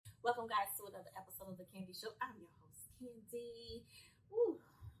Welcome, guys, to another episode of The Candy Show. I'm your host, Candy. Ooh,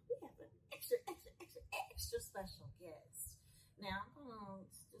 we have an extra special guest. Now, I'm going to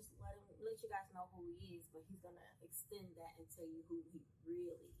just let you guys know who he is, but he's going to extend that and tell you who he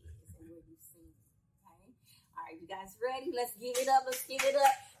really is and where you've seen him, okay? All right, you guys ready? Let's give it up.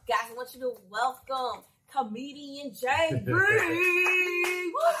 Guys, I want you to welcome comedian Jay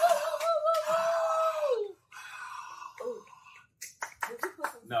Reid.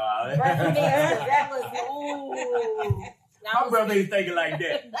 No, that was ooh. My brother ain't thinking like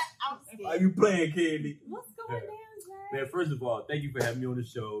that. Are you playing, Candy? What's going on, Jay? Man, first of all, thank you for having me on the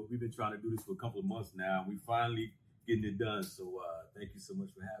show. We've been trying to do this for a couple of months now. We finally getting it done. So thank you so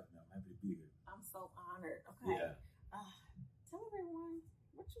much for having me. I'm happy to be here. I'm so honored. Okay. Yeah. Tell everyone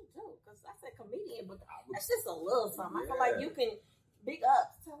what you do, because I said comedian, but that's just a little something. I feel like you can big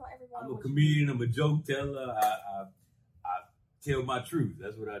up. Tell everyone. I'm a comedian. I'm a joke teller. I tell my truth.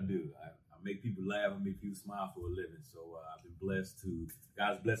 That's what I do. I make people laugh. I make people smile for a living. So I've been blessed to,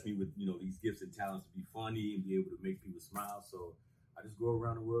 God's blessed me with, these gifts and talents to be funny and be able to make people smile. So I just go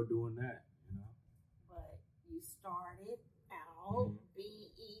around the world doing that, But you started out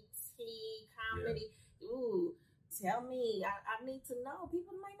BET comedy. Yeah. Ooh, tell me. I need to know.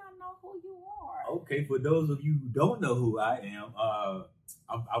 People may not know who you are. Okay, for those of you who don't know who I am,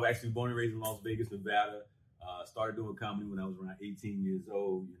 I'm actually born and raised in Las Vegas, Nevada. Started doing comedy when I was around 18 years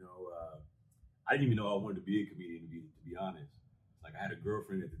old. I didn't even know I wanted to be a comedian, to be honest. Like, I had a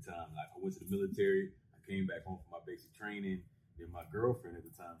girlfriend at the time. Like, I went to the military. I came back home from my basic training. Then my girlfriend at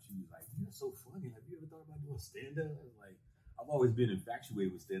the time, she was like, "You're so funny. Have you ever thought about doing stand-up?" I was like, I've always been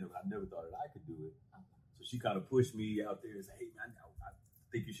infatuated with stand-up. I never thought that I could do it. So she kind of pushed me out there and said, "Hey, man, I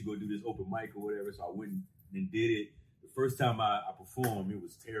think you should go do this open mic or whatever." So I went and did it. The first time I performed, it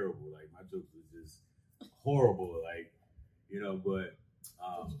was terrible. Like, my jokes was just horrible. Like, but...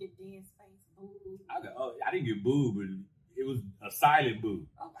 Did you get dance face, boo? I didn't get booed, but it was a silent boo.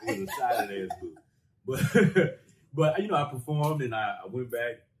 Okay. It was a silent ass boo. But I performed and I went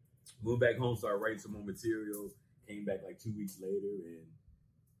back home, started writing some more material. Came back like 2 weeks later, and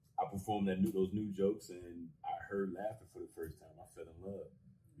I performed those new jokes, and I heard laughter for the first time. I fell in love.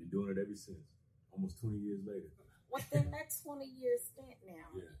 Been doing it ever since. Almost 20 years later. Within that 20-year stint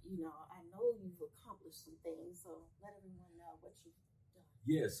now, yeah. I know you've accomplished some things, so let everyone know what you've done.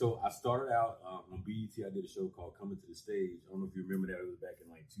 Yeah, so I started out on BET. I did a show called Coming to the Stage. I don't know if you remember that. It was back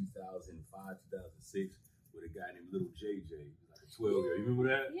in like 2005, 2006 with a guy named Little JJ. He was like a 12-year. You remember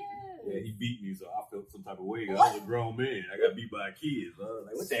that? Yeah. Yeah, he beat me, so I felt some type of way. I was a grown man. I got beat by kids. I was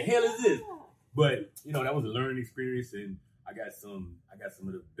like, what the hell is this? But, that was a learning experience, and I got some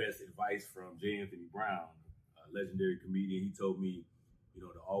of the best advice from J. Anthony Brown, a legendary comedian. He told me, to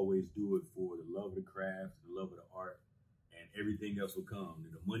always do it for the love of the craft, the love of the art, and everything else will come.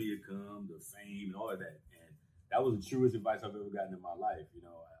 The money will come, the fame, and all of that. And that was the truest advice I've ever gotten in my life.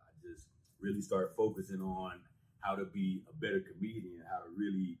 I just really started focusing on how to be a better comedian, how to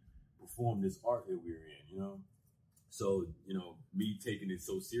really perform this art that we're in, So, me taking it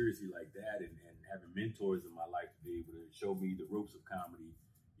so seriously like that and having mentors in my life to be able to show me the ropes of comedy,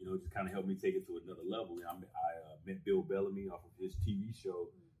 just kind of helped me take it to another level. And I met Bill Bellamy off of his TV show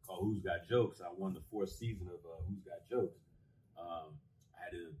called Who's Got Jokes. I won the 4th season of Who's Got Jokes. I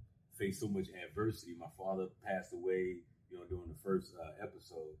had to face so much adversity. My father passed away, during the first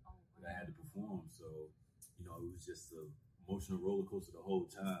episode that I had to perform. So, it was just an emotional roller coaster the whole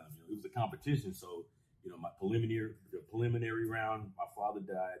time. It was a competition. So, the preliminary round, my father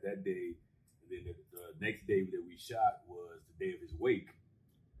died that day. And then the next day that we shot was the day of his wake.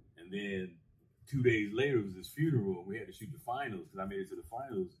 And then 2 days later, it was his funeral. And we had to shoot the finals because I made it to the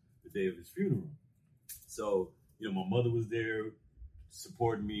finals the day of his funeral. So, my mother was there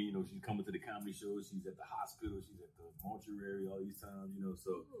supporting me. She's coming to the comedy shows. She's at the hospital. She's at the mortuary all these times,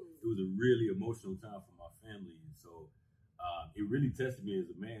 So it was a really emotional time for my family. And so it really tested me as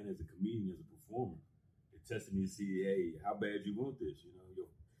a man, as a comedian, as a performer. It tested me to see, hey, how bad you want this?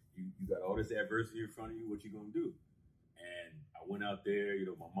 You got all this adversity in front of you. What you going to do? And I went out there.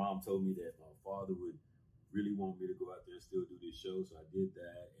 My mom told me that my father would really want me to go out there and still do this show. So I did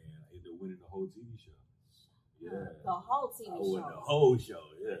that, and I ended up winning the whole TV show. Yeah. The whole TV show. I won the whole show,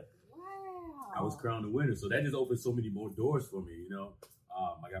 yeah. Wow. I was crowned the winner. So that just opened so many more doors for me,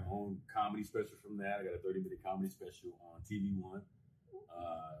 I got my own comedy special from that. I got a 30-minute comedy special on TV One.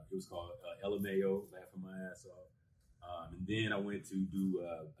 It was called LMAO, Laughing My Ass Off. And then I went to do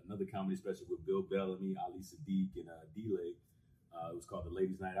another comedy special with Bill Bellamy, Ali Sadiq, and D-Lay. It was called the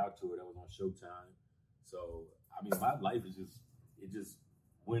Ladies Night Out Tour. That was on Showtime. So, my life is just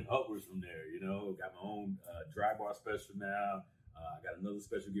went upwards from there, Got my own dry bar special now. I got another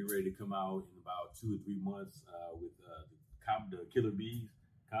special getting ready to come out in about 2 or 3 months with the Killer Bees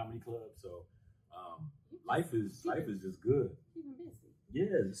Comedy Club. So life is just good. Keeping busy.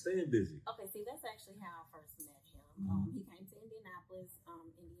 Yeah, just staying busy. Okay, see, that's actually how I first met him. He came to Indianapolis,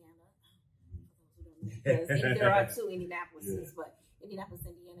 Indiana. Because there are 2 Indianapolises, but Indianapolis,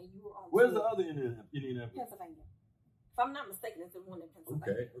 Indiana. You were on. Where's the other Indianapolis? Pennsylvania. If I'm not mistaken, it's the one in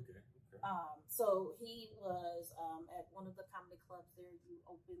Pennsylvania. Okay. So he was at one of the comedy clubs there. You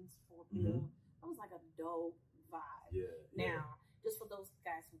opened for Bill. That was like a dope vibe. Yeah. Now, just for those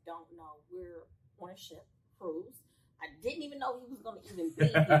guys who don't know, we're on a ship, cruise. I didn't even know he was going to even be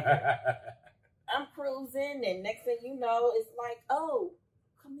here. I'm cruising, and next thing you know, it's like, oh,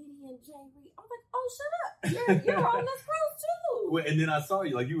 comedian Jay Reid. I'm like, oh, shut up. You're on this cruise too. Well, and then I saw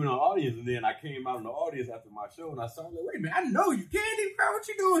you, like you were in the audience, and then I came out in the audience after my show, and I saw you, like, wait a minute, I know you, Candy, girl, what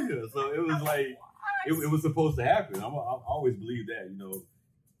you doing here? So it was like, it was supposed to happen. I always believe that,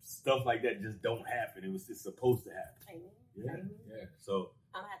 stuff like that just don't happen. It was just supposed to happen. Amen. Yeah. So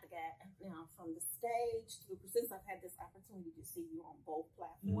I'm gonna have to get from the stage since I've had this opportunity to see you on both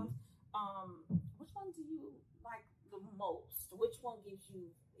platforms. Which one do you like the most? Which one gives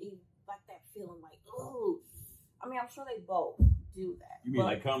you like that feeling like, oh? I mean, I'm sure they both do that. You mean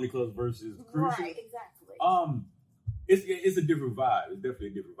like comedy clubs versus cruise ships? Right, exactly. It's a different vibe. It's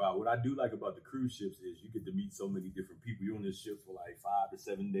definitely a different vibe. What I do like about the cruise ships is you get to meet so many different people. You're on this ship for like 5 to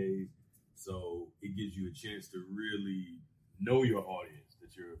 7 days, so it gives you a chance to really know your audience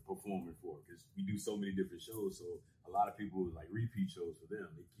that you're performing for, because we do so many different shows. So a lot of people like repeat shows for them.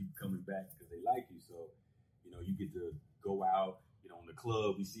 They keep coming back because they like you. So you get to go out. On the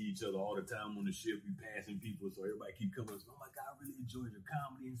club, we see each other all the time on the ship. We passing people, so everybody keep coming. Oh my God, I really enjoyed your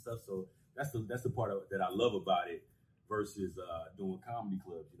comedy and stuff. So that's the part that I love about it versus doing comedy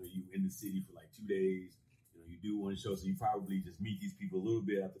clubs. You in the city for like 2 days. You do one show, so you probably just meet these people a little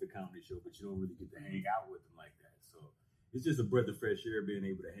bit after the comedy show, but you don't really get to hang out with them like that. So it's just a breath of fresh air being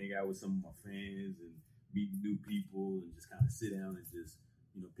able to hang out with some of my fans and meet new people and just kind of sit down and just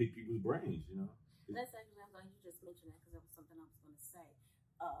pick people's brains. That's actually, I'm glad you just mentioned that, because that was something I was going to say.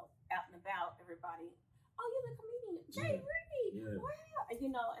 Out and about, everybody, oh, you're the comedian, Jay Reid. Yeah.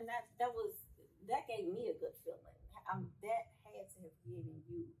 Wow. And that gave me a good feeling. That had to have given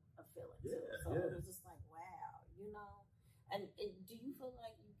you a feeling too. So it was just like, wow, And do you feel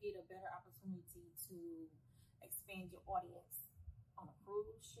like you get a better opportunity to expand your audience on a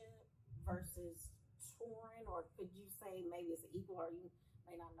cruise ship versus touring, or could you say maybe it's equal, or you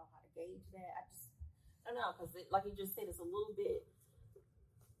may not know how to gauge that? I don't know, because like you just said, it's a little bit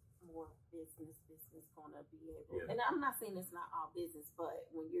more business going to be able. Yeah. And I'm not saying it's not all business, but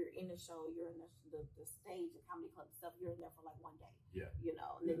when you're in the show, you're in the stage, the comedy club stuff, you're in there for like 1 day. Yeah.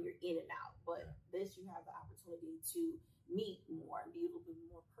 And then you're in and out. But this, you have the opportunity to meet more and be a little bit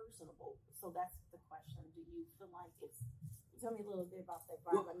more personable. So that's the question. Do you feel like tell me a little bit about that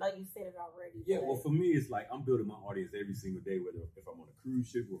vibe. I know you said it already. Yeah, well, for me, it's like I'm building my audience every single day, whether if I'm on a cruise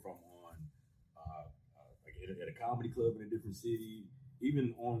ship or if I'm on at a comedy club in a different city,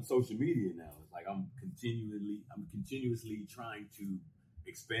 even on social media now. It's like I'm continuously trying to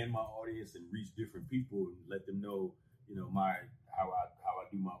expand my audience and reach different people and let them know, how I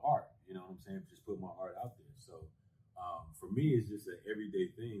do my art. You know what I'm saying? Just put my art out there. So for me, it's just an everyday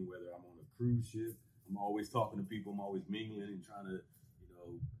thing. Whether I'm on a cruise ship, I'm always talking to people. I'm always mingling and trying to,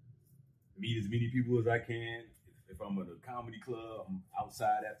 meet as many people as I can. If I'm at a comedy club, I'm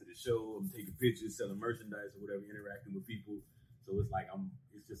outside after the show. I'm taking pictures, selling merchandise or whatever, interacting with people. So it's like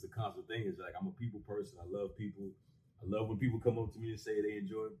it's just a constant thing. It's like I'm a people person. I love people. I love when people come up to me and say they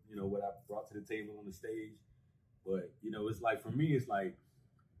enjoy, what I brought to the table on the stage. But, it's like, for me, it's like,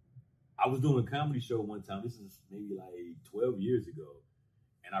 I was doing a comedy show one time. This is maybe like 12 years ago.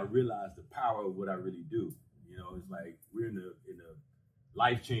 And I realized the power of what I really do. It's like we're in a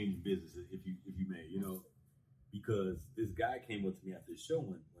life-changing business, if you may, because this guy came up to me after the show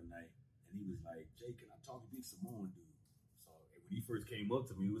one night, and he was like, "Jay, can I talk to Big Simone, dude?" So when he first came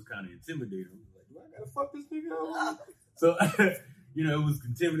up to me, it was kind of intimidating. I was like, "Do I gotta fuck this nigga up?" So, it was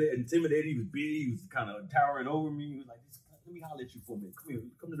intimidating. He was big. He was kind of towering over me. He was like, "Let me holler at you for a minute. Come here.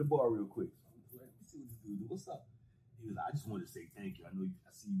 Come to the bar real quick." So I was like, "Let me see what this dude do. What's up?" He was like, "I just want to say thank you. I know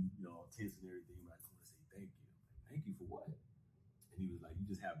I see you, all tense and everything, but I just want to say thank you." Thank you for what? And he was like, "You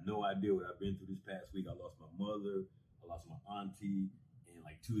just have no idea what I've been through this past week. I lost my mother, I lost my auntie, and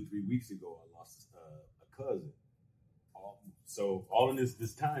like 2 or 3 weeks ago, I lost a cousin. All in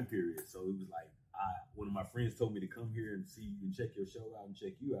this time period. So it was like, one of my friends told me to come here and see you and check your show out and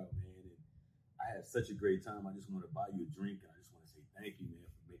check you out, man. And I had such a great time. I just want to buy you a drink, and I just want to say thank you, man,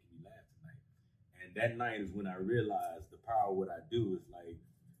 for making me laugh tonight." And And that night is when I realized the power of what I do is like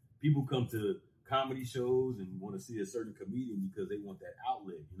people come to comedy shows and want to see a certain comedian because they want that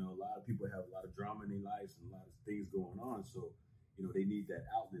outlet. You know, a lot of people have a lot of drama in their lives and a lot of things going on. So, you know, they need that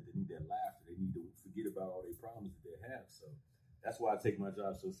outlet. They need that laughter. They need to forget about all their problems that they have. So that's why I take my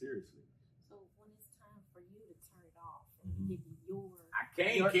job so seriously. So when it's time for you to turn it off and give your... I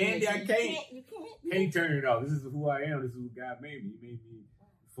can't, Candy. I can't. You can't. Can't turn it off. This is who I am. This is who God made me. He made me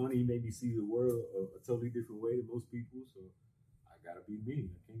funny. He made me see the world a totally different way than most people. So I gotta be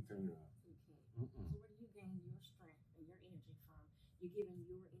me. I can't turn it off. You can't. So where do you gain your strength and your energy from? You're giving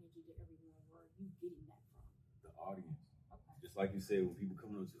your energy to everyone. Where are you getting that from? The audience. Okay. Just like you said, when people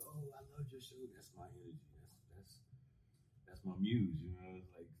come up and say, "Oh, I love your show," that's my energy. That's my muse. You know,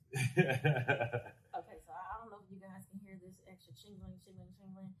 it's like. Okay, so I don't know if you guys can hear this extra chingling.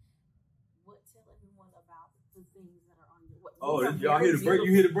 What? Tell everyone about the things that are on your. Y'all hear the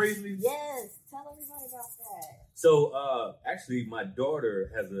you hear the bracelets? Yes, tell everybody about that. So, actually, my daughter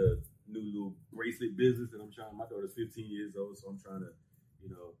has a new little bracelet business, and my daughter's 15 years old, so I'm trying to, you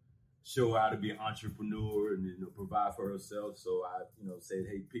know, show her how to be an entrepreneur and, you know, provide for herself. So I, you know, said,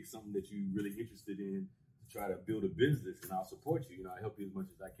 hey, pick something that you're really interested in to try to build a business, and I'll support you. You know, I help you as much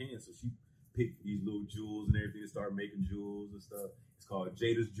as I can. So she picked these little jewels and everything and started making jewels and stuff. It's called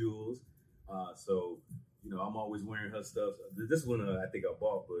Jada's Jewels. So, you know, I'm always wearing her stuff. This one I think I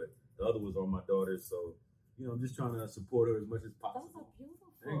bought, but the other ones are my daughter's. So, you know, I'm just trying to support her as much as possible. Those are beautiful.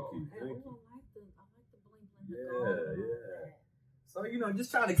 Thank you. I like the bling bling. Yeah. So, you know, just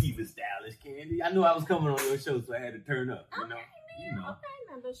trying to keep it stylish, Candy. I knew I was coming on your show, so I had to turn up. You know. Okay,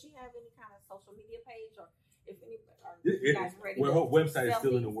 now does she have any kind of social media page, or if anybody? Are you guys ready? Well, her website is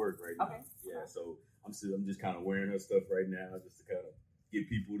still in the work right now. Okay. Yeah. So I'm just kind of wearing her stuff right now, just to kind of get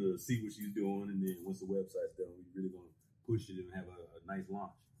people to see what she's doing, and then once the website's done, we're really gonna push it and have a nice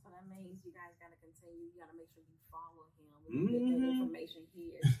launch. So that means you guys gotta continue. You gotta make sure you follow him. We get that information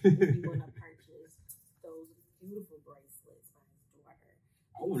here if you want to purchase those beautiful bracelets by his daughter.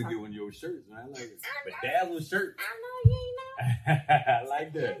 I want to get one of your shirts, man. I like it. Bedazzled shirt. I know you ain't know. I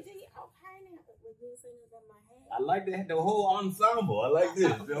like that. Okay, now with you saying that my head. I like that, the whole ensemble. I like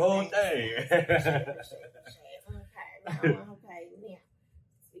this, the whole thing. Okay, now.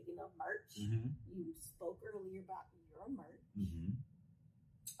 Speaking of merch, you spoke earlier about your merch.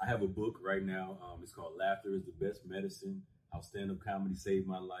 I have a book right now. It's called Laughter is the Best Medicine. How Stand-Up Comedy Saved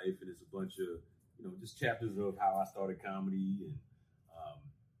My Life. And it's a bunch of, you know, just chapters of how I started comedy and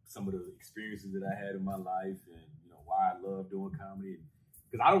some of the experiences that I had in my life and, you know, why I love doing comedy.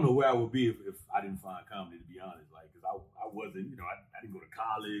 Because I don't know where I would be if I didn't find comedy, to be honest. Like, because I wasn't, you know, I didn't go to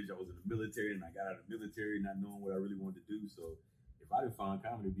college. I was in the military, and I got out of the military not knowing what I really wanted to do. So if I didn't find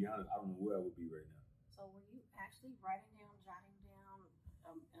comedy, to be honest, I don't know where I would be right now. So were you actually jotting down,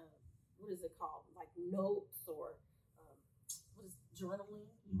 what is it called? Like notes or what is journaling?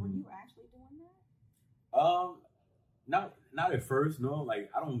 Were you actually doing that? Not at first, no.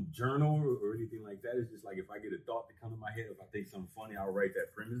 Like, I don't journal or anything like that. It's just like if I get a thought to come to my head, if I think something funny, I'll write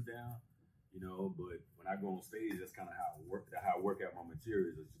that premise down, you know. But when I go on stage, that's kind of how I work out my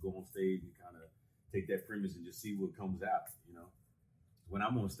materials. Is to go on stage and kind of take that premise and just see what comes out, you know. When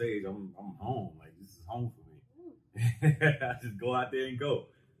I'm on stage, I'm home. Like, this is home for me. I just go out there and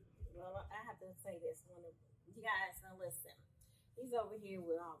go. Well, I have to say this. You guys now listen. He's over here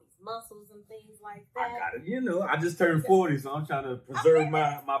with all these muscles and things like that. I got it. You know, I just turned 40, so I'm trying to preserve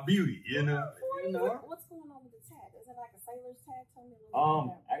my beauty, you know. 40? What's going on with the tat? Is it like a sailor's tat? Tell me a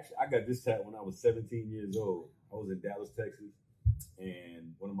little bit. Actually, I got this tat when I was 17 years old. I was in Dallas, Texas,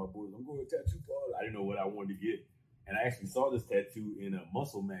 and one of my boys, I'm going to tattoo parlor. I didn't know what I wanted to get. And I actually saw this tattoo in a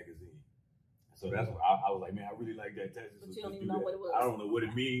muscle magazine. So that's what I was like, man, I really like that tattoo. But you don't even know what it was. I don't know what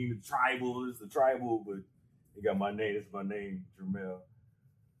it means. It's a tribal, but it got my name. It's my name, Jermel.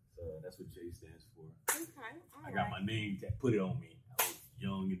 So that's what J stands for. Okay. I got my name put it on me. I was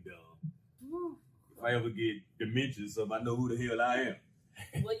young and dumb. If I ever get dementia, so I know who the hell I am.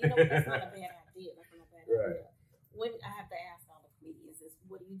 Well, you know what? That's not a bad idea. Idea. When I have to ask all the comedians is,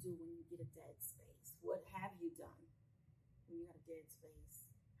 what do you do when you get a dead space? What have you done when you have a dead space?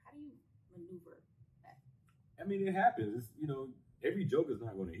 How do you maneuver that? I mean, it happens. It's, you know, every joke is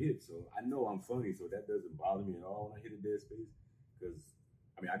not going to hit, so I know I'm funny, so that doesn't bother me at all when I hit a dead space. Because,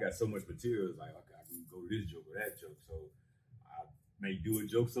 I mean, I got so much material. It's like, okay, I can go to this joke or that joke. So I may do a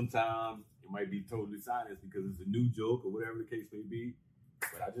joke sometime. It might be totally silent because it's a new joke or whatever the case may be.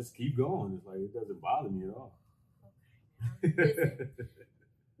 But I just keep going. It's like, it doesn't bother me at all. Okay. Listen,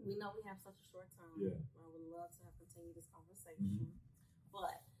 we know we have such a short time. Yeah. I would love to continue this conversation.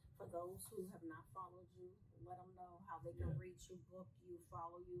 But for those who have not followed you, let them know how they can reach you, book you,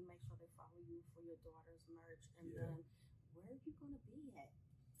 follow you, make sure they follow you for your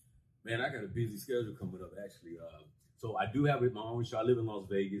Man, I got a busy schedule coming up, actually. So I do have my own show. I live in Las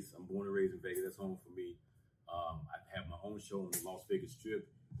Vegas. I'm born and raised in Vegas. That's home for me. I have my own show on the Las Vegas Strip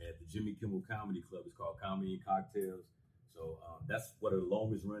at the Jimmy Kimmel Comedy Club. It's called Comedy and Cocktails. So that's one of the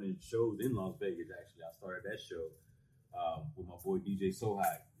longest running shows in Las Vegas, actually. I started that show with my boy DJ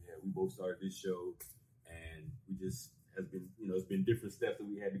Sohai. Yeah, we both started this show, and we just has been, it's been different steps that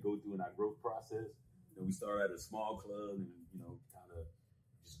we had to go through in our growth process. We started at a small club and, kind of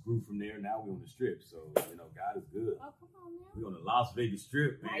just grew from there. Now we're on the Strip. So, God is good. Oh, come on now. We're on the Las Vegas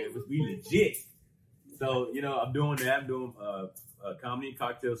Strip, man. We legit. So, I'm doing that. I'm doing Comedy and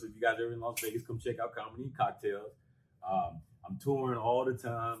Cocktails. So if you guys are in Las Vegas, come check out Comedy and Cocktails. I'm touring all the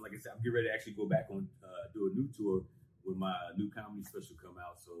time. Like I said, I'm getting ready to actually go back on, do a new tour when my new comedy special come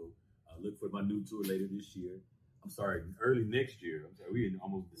out. So look for my new tour later this year. I'm sorry, early next year. I'm sorry, we're in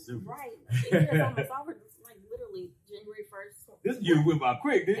almost December. Right. It's almost over. It's like literally January 1st. This year went by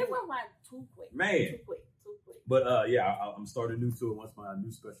quick, didn't it? It went by too quick. Man. Too quick. But I'm starting a new tour once my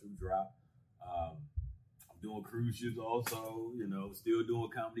new special drop. I'm doing cruise ships also, still doing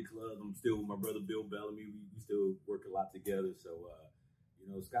comedy clubs. I'm still with my brother Bill Bellamy. We still work a lot together. So,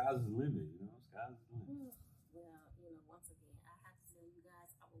 sky's the limit, sky's the limit. Well, once again, I have to tell you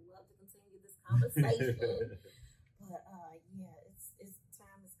guys, I would love to continue this conversation. But, it's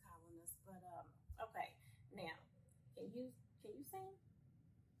time is calling us. But, okay. Now, can you sing?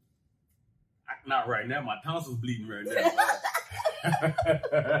 Not right now. My tonsils bleeding right now.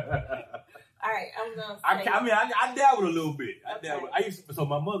 All right, I'm gonna. I dabbled a little bit. So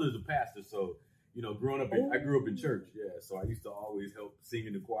my mother's a pastor, so growing up, I grew up in church. Yeah, so I used to always help sing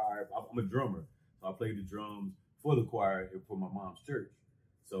in the choir. I'm a drummer, so I played the drums for the choir and for my mom's church.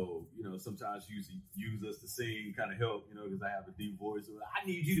 So sometimes she used to use us to sing, kind of help, because I have a deep voice. So I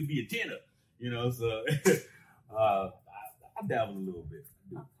need you to be a tenor, So I dabbled a little bit.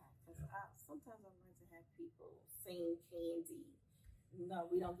 Okay, because sometimes I like to have people sing Candy. No,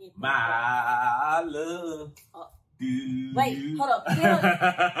 we don't get my love. Wait, hold up. You don't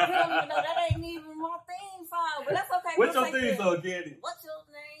even know that ain't even my theme song, but that's okay. What's your theme song, Candy? What's your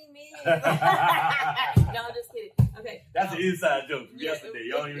name is? No, I'm just kidding. Okay. That's an inside joke from yesterday.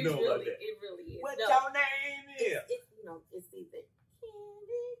 Y'all don't even know about that. It really is. What's your name is? It's either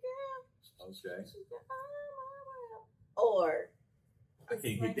Candy Girl. Okay. Or I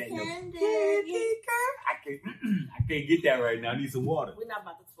can't get that. Candy Girl. I can't get that right now. I need some water. We're not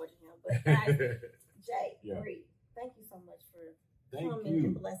about to torture him, but guys, Jay, Reid, thank you so much for coming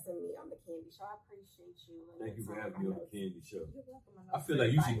and blessing me on the Candy Show. I appreciate you. Thank you for having me on the Candy Show. You're welcome. I feel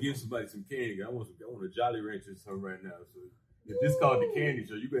like you should give somebody some candy. I want a Jolly Rancher or something right now. So if this called the Candy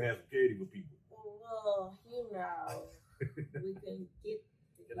Show, you can have some candy for people. Well, we can get.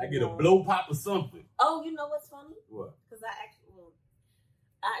 Can I get a blow pop or something? Oh, you know what's funny? What? Because I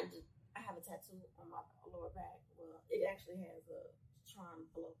have a tattoo on my lower back. Well, it actually has a charm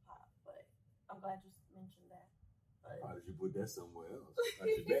blow pop, but I'm glad you mentioned that. How did you put that somewhere else? Not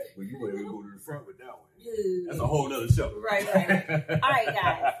your back, but you were able to go to the front with that one. That's a whole nother show. Right. All right,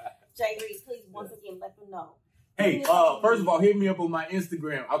 guys. Jay Reid, please once again let them know. Hey, first of all, hit me up on my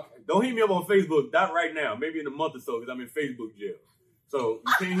Instagram. Don't hit me up on Facebook. Not right now. Maybe in a month or so, because I'm in Facebook jail. So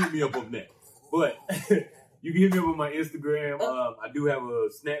you can't hit me up on that. But you can hit me up on my Instagram. I do have a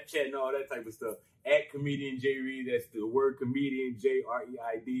Snapchat and all that type of stuff. At Comedian J Reid. That's the word comedian,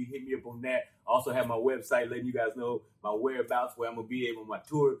 J-R-E-I-D. Hit me up on that. I also have my website letting you guys know my whereabouts, where I'm going to be able, my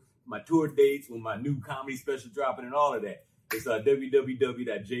tour dates, when my new comedy special dropping and all of that. It's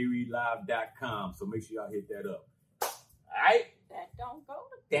www.jreidlive.com. So make sure y'all hit that up. All right? That don't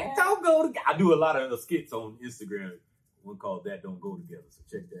go together. I do a lot of skits on Instagram. One called That Don't Go Together. So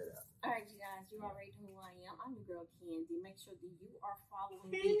check that out. All right, you guys, you already know who I am. I'm your girl, Candy. Make sure that you are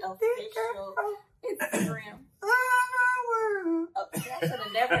following the official Instagram. Oh, I should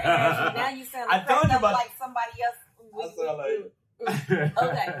have never asked you. Now you sound like somebody else.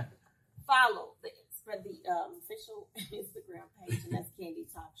 Okay. Follow the official Instagram page, and that's Candy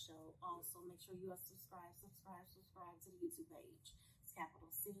Talk Show. Also, make sure you are subscribe to the YouTube page. It's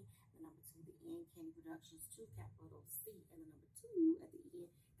capital C, the number 2, the N, Candy Productions, 2, capital C, and the number 2 at the end.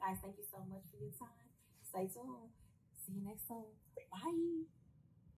 Guys, thank you so much for your time. Stay tuned. See you next time. Bye.